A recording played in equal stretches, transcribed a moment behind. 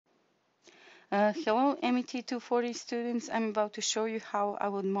Hello MET 240 students, I'm about to show you how I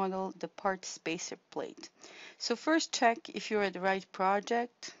would model the part spacer plate. So first check if you're at the right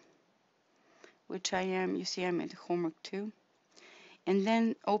project, which I am. You see I'm at homework 2. And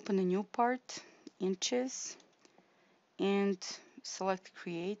then open a new part, inches, and select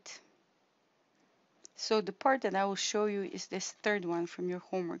create. So the part that I will show you is this third one from your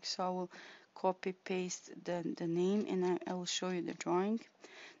homework. So I will copy paste the name and I will show you the drawing.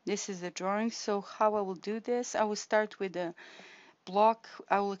 This is the drawing. So how I will do this, I will start with a block.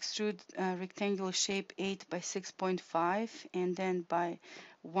 I will extrude a rectangular shape 8 by 6.5 and then by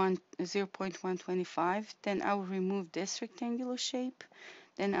 0.125. Then I will remove this rectangular shape.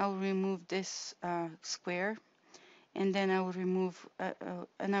 Then I will remove this square, and then I will remove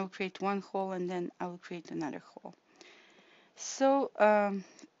and I will create one hole, and then I will create another hole. So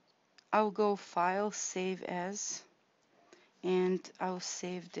I'll go File, Save As, and I'll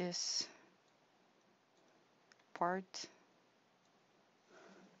save this part,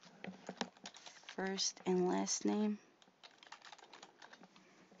 first and last name,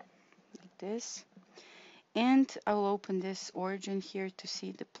 like this. And I will open this origin here to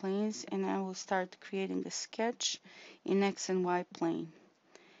see the planes, and I will start creating a sketch in X and Y plane.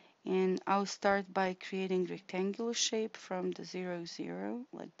 And I'll start by creating rectangular shape from the 0, 0,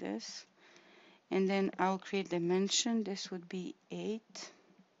 like this. And then I'll create dimension. This would be 8.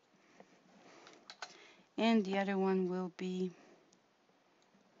 And the other one will be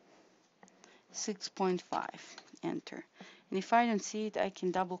 6.5. Enter. And if I don't see it, I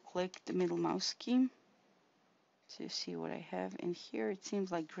can double click the middle mouse key to see what I have. And here it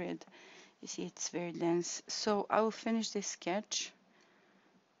seems like grid. You see it's very dense. So I will finish this sketch.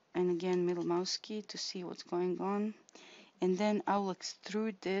 And again, middle mouse key to see what's going on. And then I will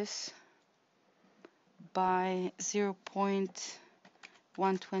extrude this by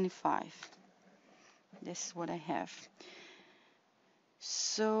 0.125. This is what I have.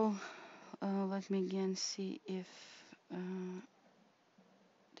 So let me again see if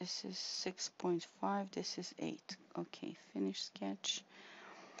this is 6.5, this is 8. Okay, finish sketch.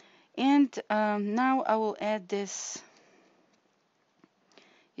 And now I will add this.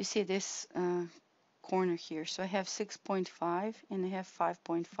 You see this corner here. So I have 6.5 and I have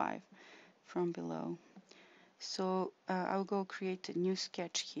 5.5 from below. So I'll go create a new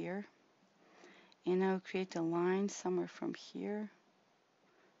sketch here. And I'll create a line somewhere from here,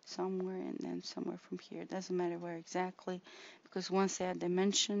 somewhere, and then somewhere from here. It doesn't matter where exactly, because once I add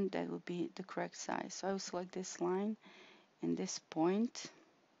dimension, that will be the correct size. So I will select this line and this point.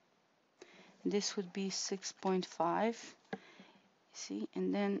 This would be 6.5. See,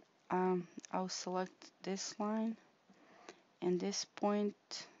 and then I'll select this line and this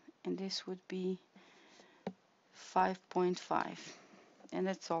point, and this would be 5.5. And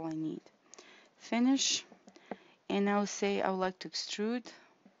that's all I need. Finish. And I'll say I would like to extrude.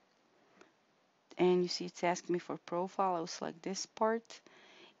 And you see it's asking me for profile. I will select this part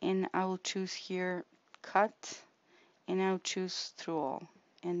and I will choose here cut, and I'll choose through all,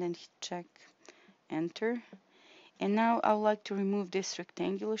 and then check enter. And now I would like to remove this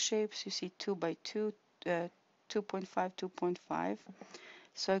rectangular shapes. You see 2 by 2, 2.5, 2.5.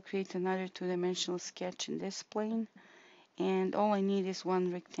 So I create another two-dimensional sketch in this plane, and all I need is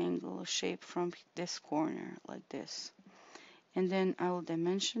one rectangular shape from this corner like this. And then I will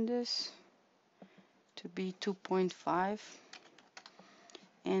dimension this to be 2.5,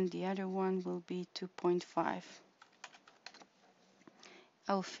 and the other one will be 2.5.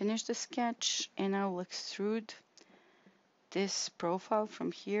 I'll finish the sketch and I will extrude this profile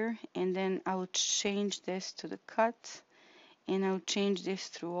from here, and then I will change this to the cut, and I'll change this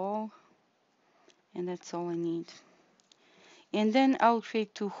through all, and that's all I need. And then I'll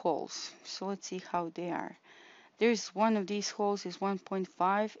create two holes. So let's see how they are. There's one of these holes is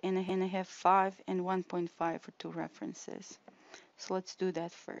 1.5, and I have 5 and 1.5 for two references. So let's do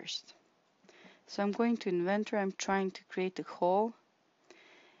that first. So I'm going to Inventor. I'm trying to create a hole.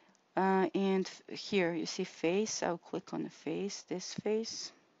 And here you see face. I'll click on the face, this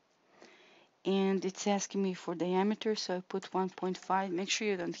face. And it's asking me for diameter, so I put 1.5. Make sure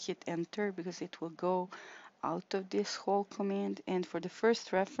you don't hit enter because it will go out of this whole command. And for the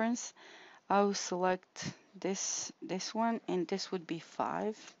first reference, I will select this one, and this would be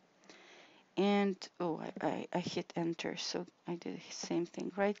 5. And oh, I hit enter, so I did the same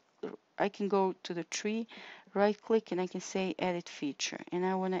thing. Right, I can go to the tree, right click, and I can say edit feature. And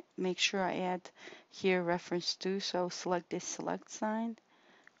I want to make sure I add here reference to, so I'll select this select sign,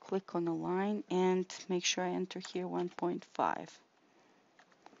 click on the line, and make sure I enter here 1.5.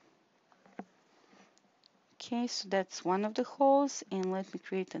 Okay, so that's one of the holes, and let me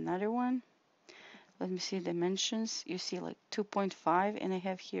create another one. let me see dimensions. You see like 2.5, and I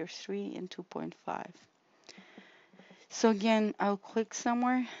have here 3 and 2.5. So again, I'll click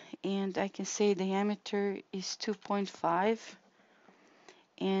somewhere and I can say diameter is 2.5,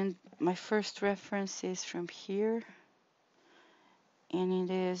 and my first reference is from here, and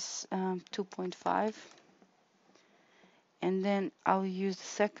it is 2.5. And then I'll use the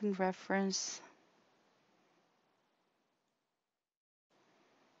second reference,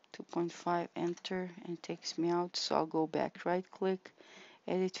 2.5, enter, and it takes me out. So I'll go back, right click,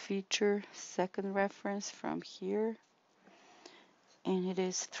 edit feature, second reference from here, and it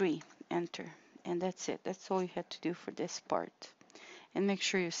is 3, enter. And that's it. That's all you had to do for this part. And make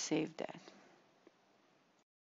sure you save that.